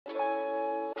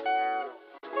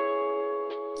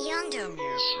Youngdom.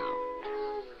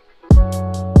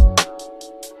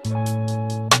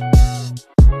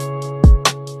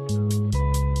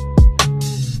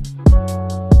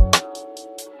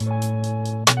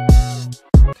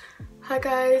 Hi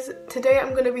guys, today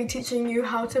I'm going to be teaching you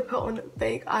how to put on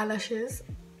fake eyelashes.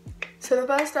 So the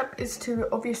first step is to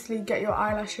obviously get your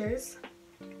eyelashes.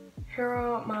 Here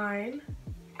are mine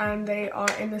and they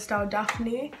are in the style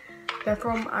Daphne. They're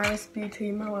from Iris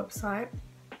Beauty, my website.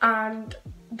 And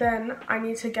then I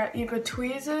need to get either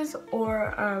tweezers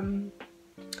or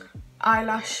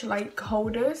eyelash like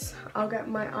holders. I'll get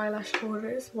my eyelash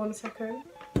holders, 1 second.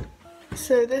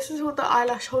 So this is what the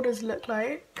eyelash holders look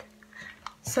like.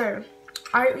 So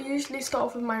I usually start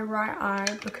off with my right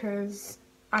eye because,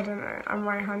 I don't know, I'm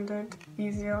right-handed,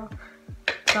 easier.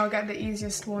 So I'll get the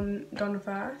easiest one done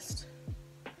first.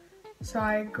 So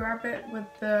I grab it with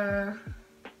the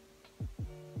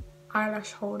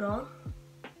eyelash holder,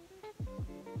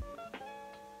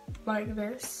 like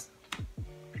this.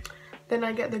 Then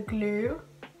I get the glue.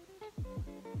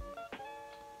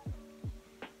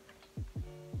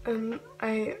 And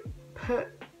I put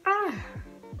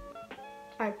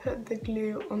the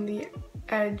glue on the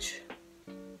edge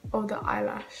of the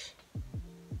eyelash.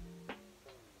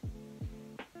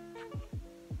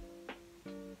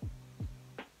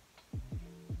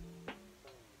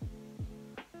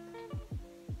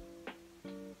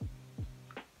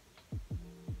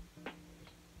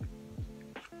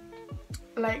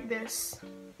 Like this.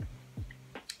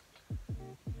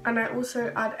 And I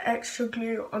also add extra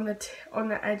glue on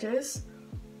the edges,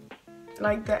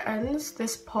 like the ends,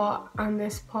 this part and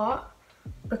this part,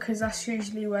 because that's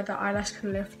usually where the eyelash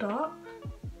can lift up.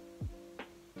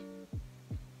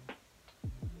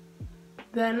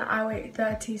 Then I wait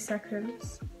 30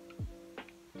 seconds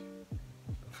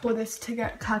for this to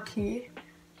get tacky,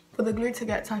 for the glue to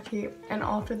get tacky, and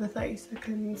after the 30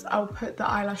 seconds I'll put the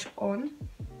eyelash on.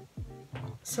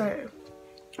 So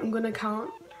I'm gonna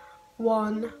count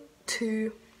 1,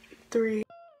 2, 3.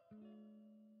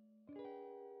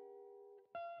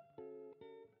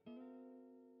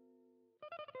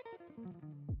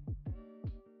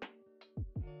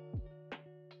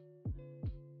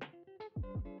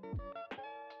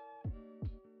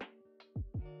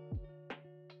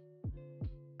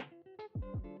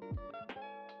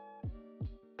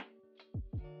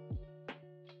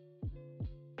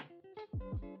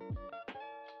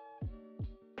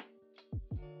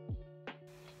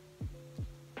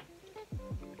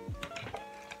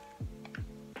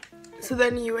 So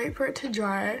then you wait for it to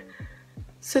dry.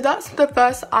 So that's the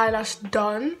first eyelash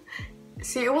done.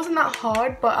 See, it wasn't that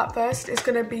hard, but at first it's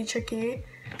gonna be tricky.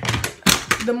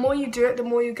 The more you do it, the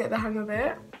more you get the hang of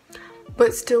it.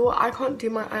 But still, I can't do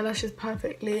my eyelashes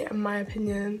perfectly, in my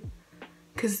opinion,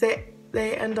 because they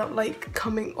end up like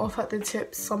coming off at the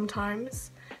tips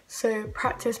sometimes. So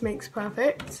practice makes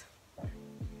perfect.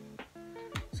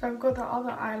 So I've got the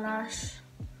other eyelash.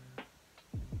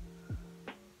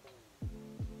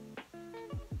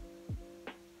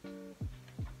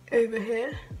 Over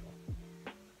here.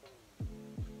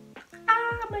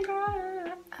 Oh my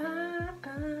god.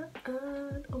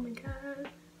 Oh my god.